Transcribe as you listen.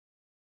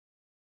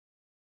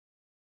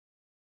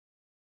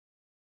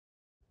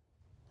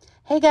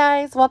Hey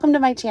guys, welcome to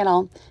my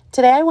channel.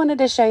 Today I wanted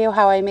to show you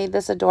how I made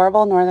this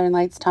adorable Northern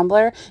Lights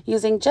tumbler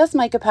using just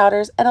mica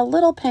powders and a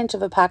little pinch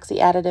of epoxy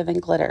additive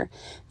and glitter.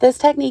 This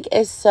technique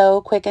is so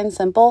quick and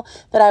simple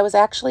that I was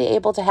actually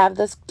able to have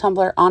this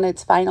tumbler on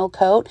its final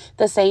coat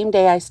the same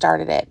day I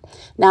started it.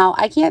 Now,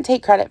 I can't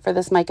take credit for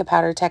this mica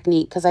powder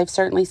technique because I've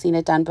certainly seen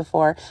it done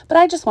before, but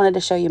I just wanted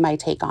to show you my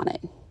take on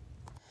it.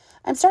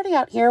 I'm starting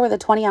out here with a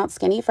 20-ounce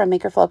skinny from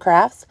Makerflo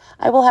Crafts.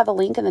 I will have a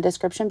link in the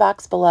description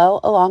box below,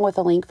 along with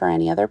a link for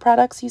any other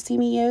products you see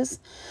me use.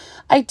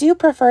 I do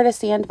prefer to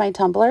sand my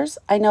tumblers.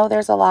 I know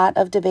there's a lot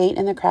of debate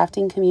in the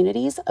crafting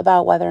communities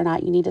about whether or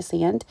not you need to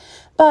sand,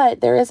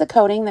 but there is a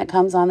coating that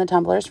comes on the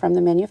tumblers from the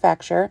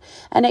manufacturer,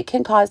 and it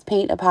can cause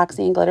paint,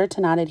 epoxy, and glitter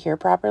to not adhere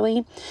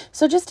properly.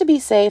 So just to be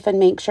safe and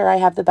make sure I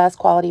have the best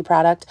quality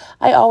product,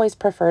 I always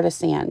prefer to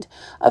sand.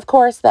 Of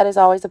course, that is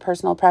always a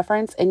personal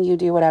preference, and you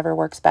do whatever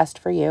works best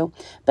for you.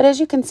 But as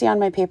you can see on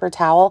my paper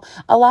towel,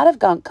 a lot of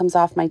gunk comes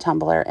off my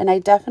tumbler, and I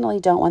definitely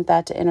don't want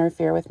that to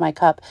interfere with my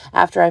cup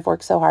after I've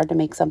worked so hard to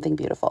make something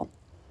beautiful.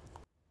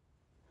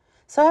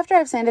 So after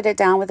I've sanded it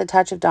down with a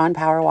touch of Dawn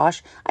Power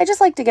Wash, I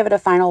just like to give it a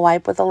final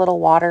wipe with a little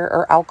water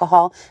or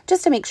alcohol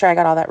just to make sure I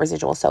got all that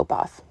residual soap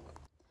off.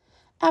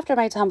 After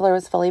my tumbler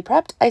was fully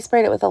prepped, I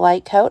sprayed it with a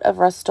light coat of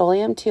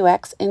Rust-Oleum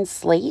 2X in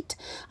slate.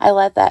 I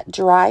let that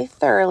dry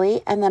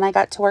thoroughly, and then I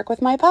got to work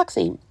with my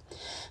epoxy.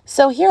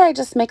 So here I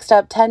just mixed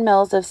up 10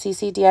 mils of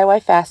CC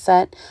DIY Fast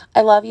Set.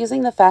 I love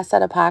using the Fast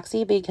Set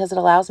epoxy because it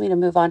allows me to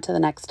move on to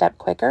the next step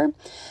quicker.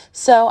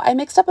 So I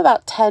mixed up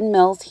about 10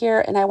 mils here,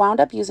 and I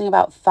wound up using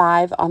about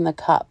 5 on the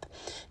cup.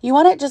 You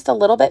want it just a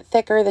little bit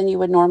thicker than you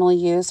would normally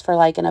use for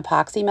like an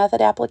epoxy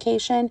method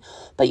application,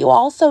 but you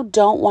also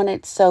don't want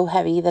it so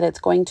heavy that it's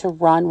going to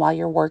run while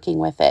you're working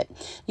with it.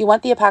 You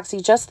want the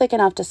epoxy just thick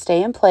enough to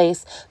stay in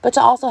place, but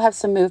to also have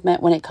some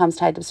movement when it comes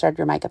time to spread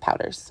your mica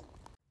powders.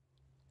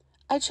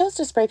 I chose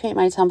to spray paint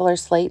my tumbler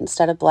slate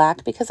instead of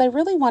black because I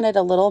really wanted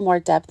a little more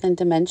depth and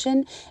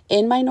dimension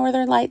in my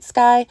Northern Light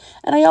sky,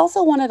 and I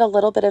also wanted a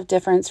little bit of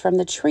difference from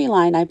the tree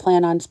line I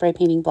plan on spray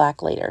painting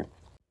black later.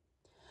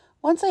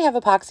 Once I have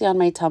epoxy on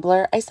my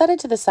tumbler, I set it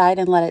to the side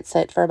and let it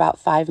sit for about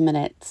 5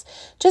 minutes,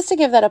 just to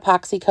give that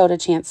epoxy coat a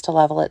chance to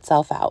level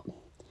itself out.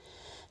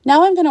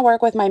 Now I'm going to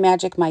work with my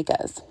magic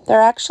micas. They're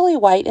actually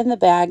white in the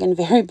bag and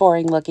very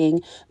boring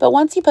looking, but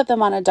once you put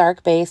them on a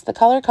dark base, the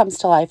color comes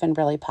to life and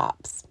really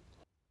pops.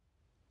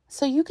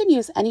 So you can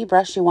use any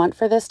brush you want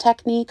for this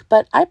technique,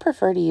 but I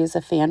prefer to use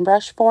a fan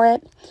brush for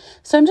it.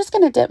 So I'm just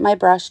going to dip my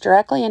brush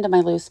directly into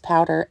my loose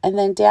powder and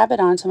then dab it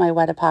onto my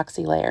wet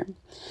epoxy layer.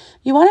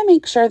 You want to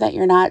make sure that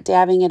you're not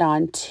dabbing it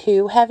on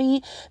too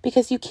heavy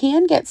because you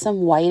can get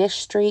some whitish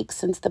streaks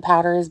since the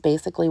powder is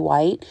basically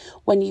white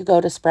when you go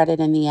to spread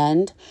it in the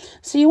end.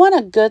 So you want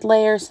a good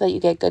layer so that you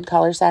get good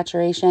color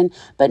saturation,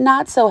 but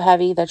not so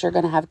heavy that you're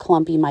going to have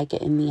clumpy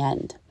mica in the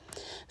end.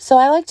 So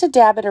I like to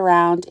dab it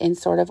around in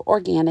sort of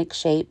organic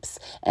shapes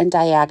and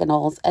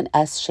diagonals and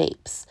S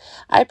shapes.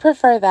 I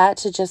prefer that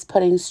to just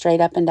putting straight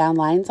up and down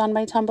lines on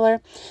my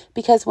tumbler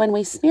because when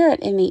we smear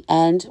it in the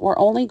end, we're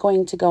only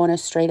going to go in a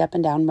straight up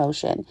and down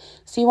motion.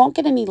 So you won't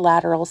get any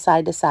lateral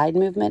side to side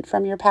movement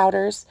from your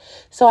powders.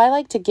 So I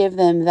like to give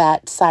them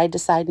that side to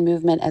side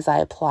movement as I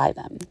apply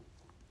them.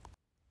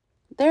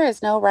 There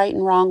is no right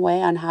and wrong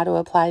way on how to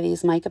apply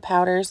these mica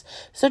powders,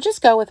 so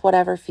just go with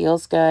whatever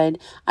feels good.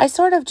 I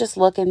sort of just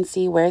look and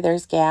see where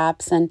there's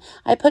gaps, and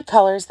I put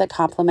colors that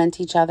complement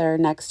each other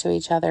next to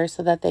each other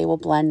so that they will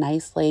blend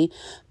nicely.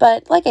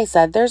 But like I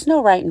said, there's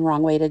no right and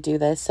wrong way to do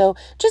this, so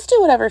just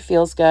do whatever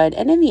feels good,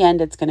 and in the end,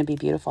 it's going to be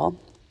beautiful.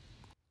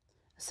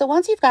 So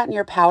once you've gotten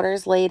your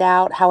powders laid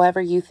out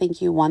however you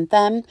think you want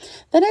them,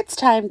 then it's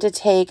time to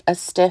take a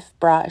stiff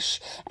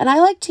brush. And I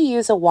like to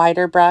use a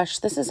wider brush.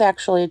 This is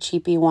actually a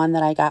cheapy one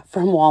that I got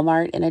from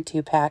Walmart in a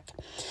 2-pack.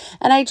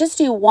 And I just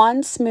do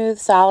one smooth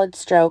solid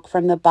stroke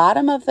from the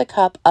bottom of the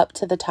cup up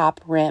to the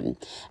top rim.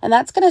 And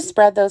that's going to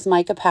spread those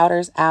mica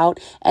powders out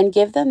and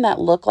give them that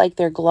look like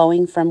they're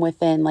glowing from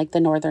within like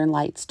the Northern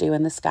Lights do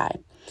in the sky.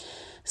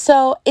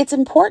 So it's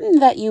important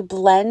that you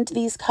blend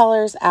these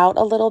colors out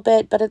a little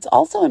bit, but it's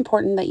also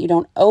important that you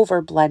don't over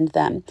blend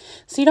them.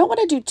 So you don't want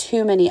to do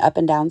too many up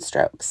and down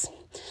strokes.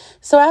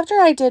 So after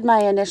I did my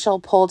initial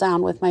pull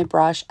down with my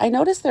brush, I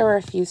noticed there were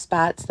a few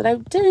spots that I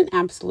didn't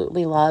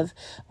absolutely love,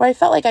 where I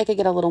felt like I could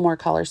get a little more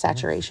color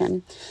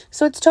saturation.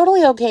 So it's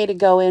totally okay to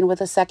go in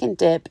with a second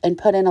dip and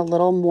put in a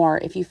little more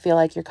if you feel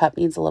like your cup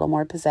needs a little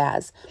more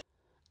pizzazz.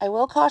 I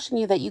will caution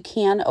you that you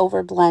can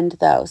overblend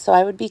though, so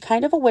I would be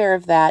kind of aware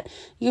of that.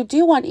 You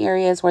do want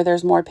areas where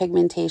there's more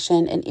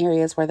pigmentation and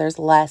areas where there's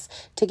less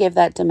to give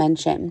that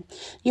dimension.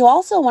 You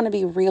also want to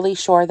be really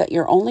sure that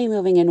you're only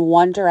moving in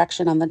one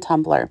direction on the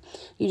tumbler.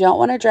 You don't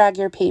want to drag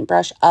your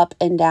paintbrush up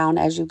and down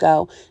as you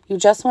go. You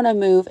just want to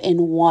move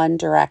in one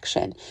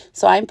direction.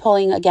 So I'm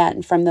pulling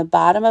again from the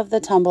bottom of the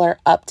tumbler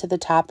up to the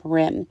top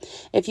rim.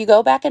 If you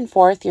go back and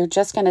forth, you're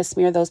just going to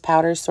smear those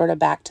powders sort of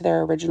back to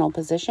their original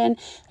position,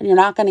 and you're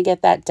not going to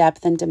get that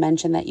depth and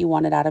dimension that you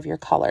wanted out of your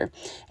color.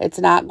 It's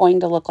not going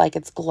to look like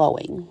it's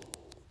glowing.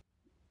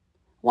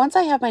 Once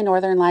I have my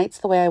northern lights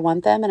the way I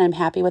want them and I'm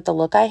happy with the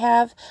look I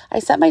have, I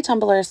set my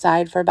tumbler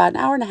aside for about an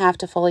hour and a half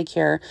to fully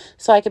cure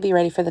so I could be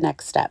ready for the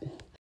next step.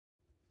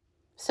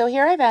 So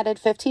here I've added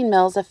 15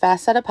 mils of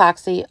fast set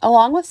epoxy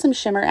along with some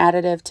shimmer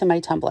additive to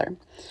my tumbler.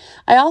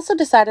 I also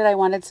decided I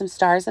wanted some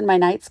stars in my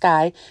night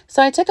sky,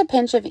 so I took a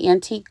pinch of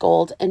antique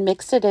gold and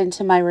mixed it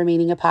into my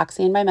remaining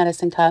epoxy in my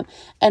medicine cup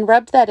and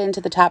rubbed that into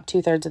the top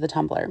 2/3 of the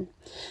tumbler.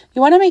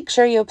 You want to make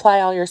sure you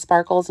apply all your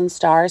sparkles and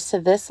stars to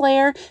this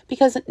layer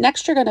because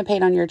next you're going to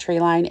paint on your tree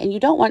line and you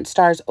don't want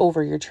stars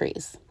over your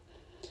trees.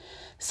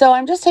 So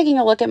I'm just taking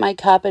a look at my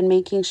cup and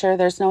making sure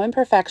there's no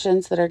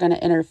imperfections that are going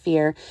to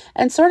interfere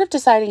and sort of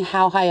deciding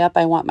how high up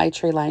I want my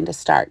tree line to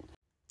start.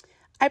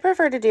 I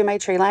prefer to do my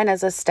tree line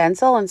as a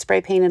stencil and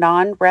spray paint it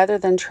on rather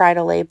than try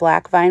to lay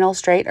black vinyl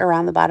straight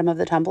around the bottom of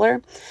the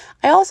tumbler.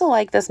 I also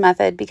like this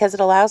method because it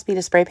allows me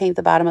to spray paint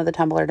the bottom of the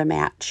tumbler to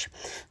match.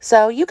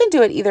 So you can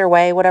do it either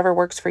way, whatever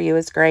works for you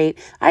is great.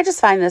 I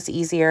just find this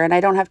easier and I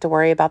don't have to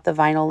worry about the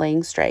vinyl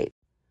laying straight.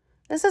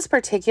 This is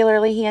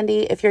particularly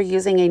handy if you're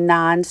using a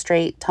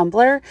non-straight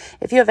tumbler.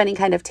 If you have any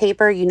kind of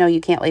taper, you know you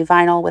can't lay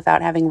vinyl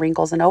without having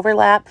wrinkles and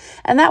overlap,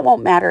 and that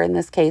won't matter in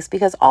this case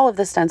because all of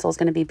the stencil is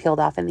going to be peeled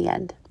off in the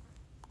end.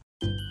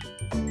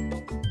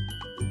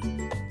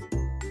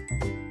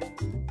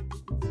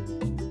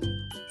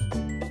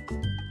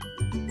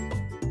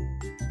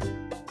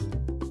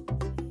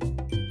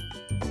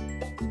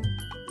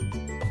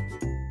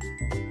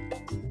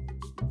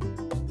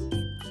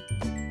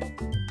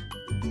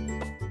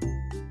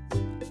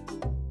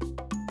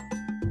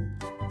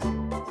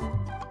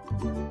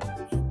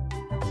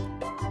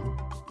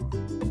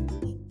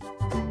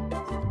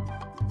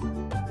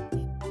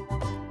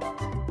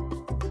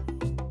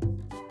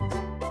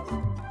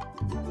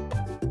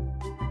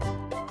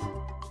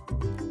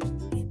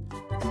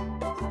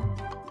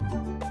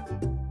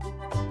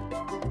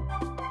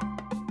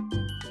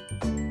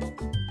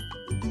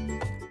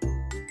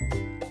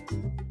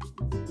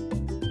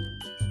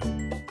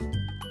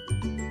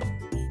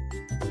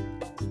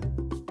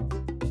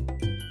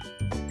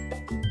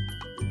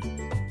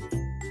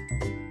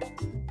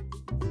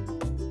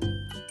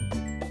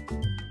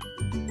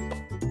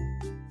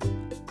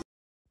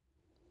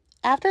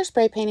 After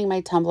spray painting my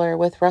tumbler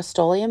with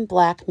Rust-Oleum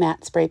black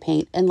matte spray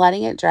paint and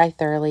letting it dry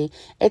thoroughly,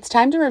 it's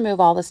time to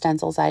remove all the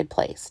stencils I had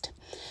placed.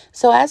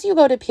 So as you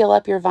go to peel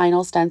up your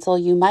vinyl stencil,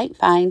 you might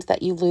find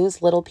that you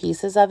lose little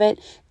pieces of it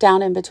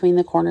down in between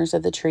the corners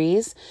of the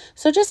trees.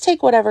 So just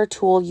take whatever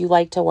tool you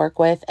like to work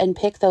with and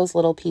pick those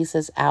little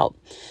pieces out.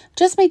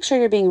 Just make sure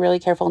you're being really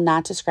careful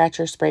not to scratch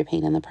your spray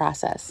paint in the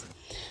process.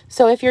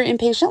 So if you're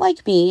impatient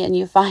like me and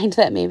you find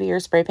that maybe your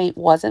spray paint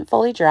wasn't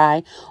fully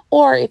dry,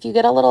 or if you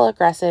get a little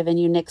aggressive and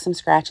you nick some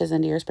scratches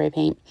into your spray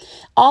paint,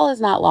 all is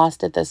not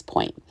lost at this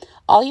point.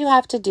 All you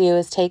have to do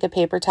is take a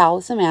paper towel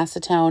with some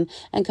acetone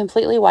and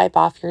completely wipe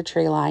off your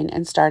tree line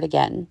and start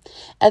again.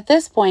 At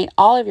this point,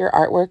 all of your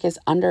artwork is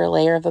under a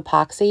layer of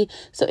epoxy,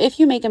 so if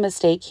you make a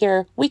mistake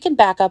here, we can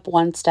back up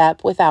one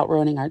step without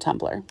ruining our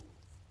tumbler.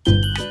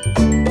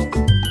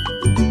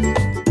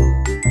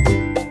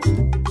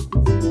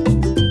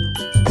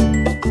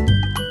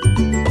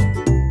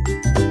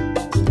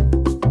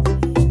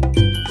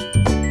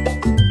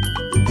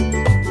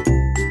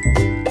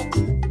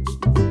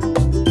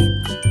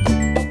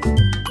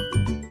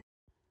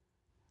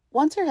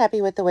 Once you're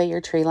happy with the way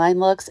your tree line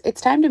looks,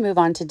 it's time to move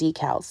on to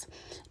decals.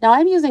 Now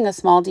I'm using a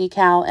small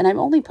decal and I'm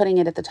only putting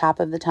it at the top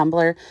of the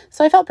tumbler,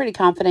 so I felt pretty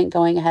confident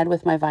going ahead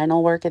with my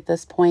vinyl work at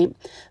this point.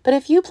 But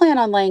if you plan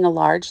on laying a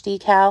large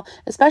decal,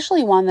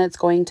 especially one that's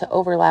going to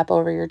overlap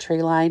over your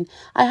tree line,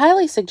 I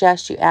highly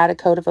suggest you add a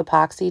coat of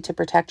epoxy to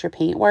protect your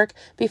paintwork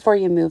before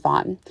you move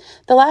on.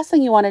 The last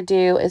thing you want to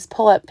do is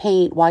pull up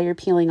paint while you're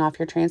peeling off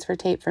your transfer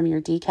tape from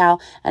your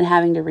decal and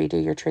having to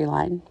redo your tree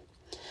line.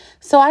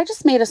 So I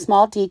just made a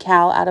small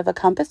decal out of a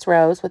compass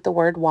rose with the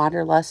word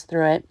Wanderlust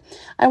through it.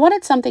 I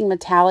wanted something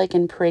metallic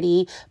and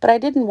pretty, but I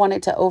didn't want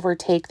it to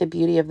overtake the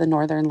beauty of the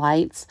northern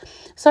lights.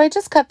 So I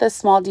just cut this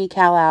small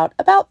decal out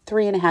about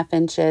 3.5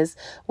 inches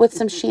with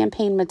some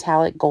champagne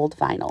metallic gold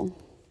vinyl.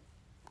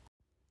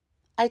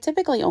 I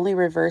typically only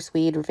reverse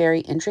weed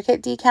very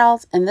intricate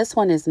decals, and this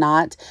one is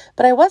not,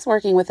 but I was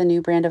working with a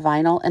new brand of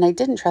vinyl and I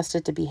didn't trust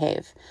it to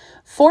behave.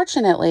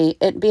 Fortunately,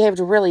 it behaved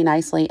really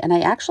nicely and I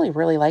actually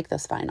really like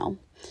this vinyl.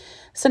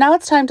 So now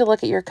it's time to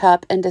look at your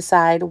cup and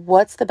decide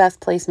what's the best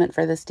placement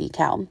for this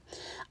decal.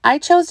 I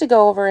chose to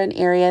go over an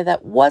area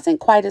that wasn't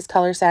quite as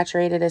color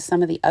saturated as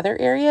some of the other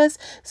areas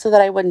so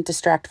that I wouldn't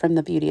distract from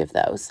the beauty of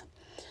those.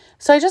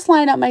 So I just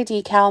line up my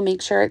decal,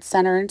 make sure it's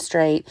center and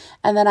straight,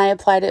 and then I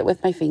applied it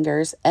with my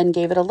fingers and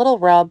gave it a little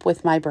rub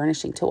with my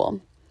burnishing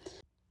tool.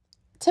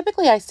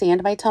 Typically, I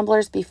sand my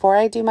tumblers before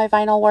I do my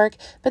vinyl work,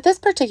 but this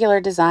particular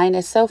design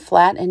is so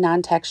flat and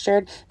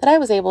non-textured that I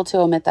was able to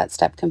omit that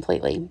step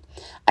completely.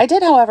 I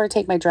did, however,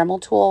 take my Dremel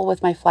tool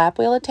with my flap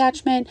wheel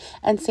attachment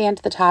and sand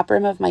the top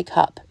rim of my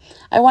cup.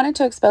 I wanted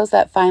to expose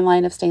that fine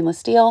line of stainless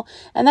steel,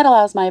 and that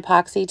allows my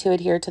epoxy to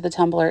adhere to the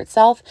tumbler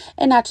itself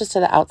and not just to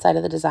the outside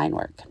of the design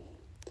work.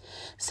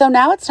 So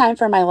now it's time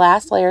for my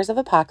last layers of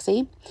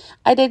epoxy.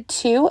 I did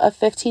 2 of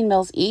 15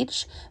 mils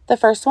each. The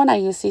first one I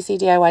used CC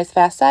DIY's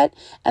Fast Set,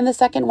 and the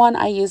second one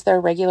I used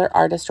their regular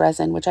artist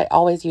resin, which I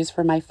always use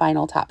for my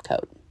final top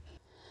coat.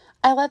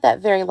 I let that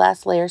very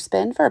last layer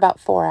spin for about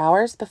 4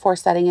 hours before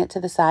setting it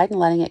to the side and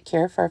letting it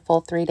cure for a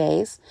full 3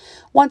 days.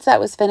 Once that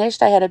was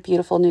finished, I had a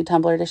beautiful new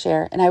tumbler to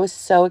share, and I was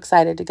so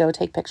excited to go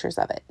take pictures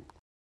of it.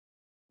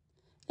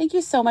 Thank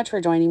you so much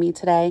for joining me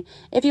today.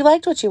 If you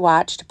liked what you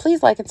watched,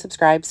 please like and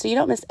subscribe so you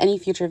don't miss any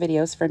future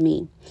videos from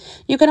me.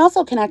 You can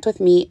also connect with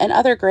me and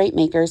other great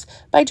makers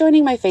by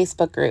joining my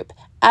Facebook group,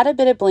 Add a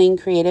Bit of Bling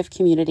Creative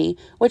Community,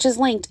 which is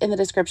linked in the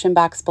description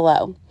box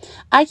below.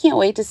 I can't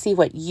wait to see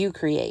what you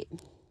create.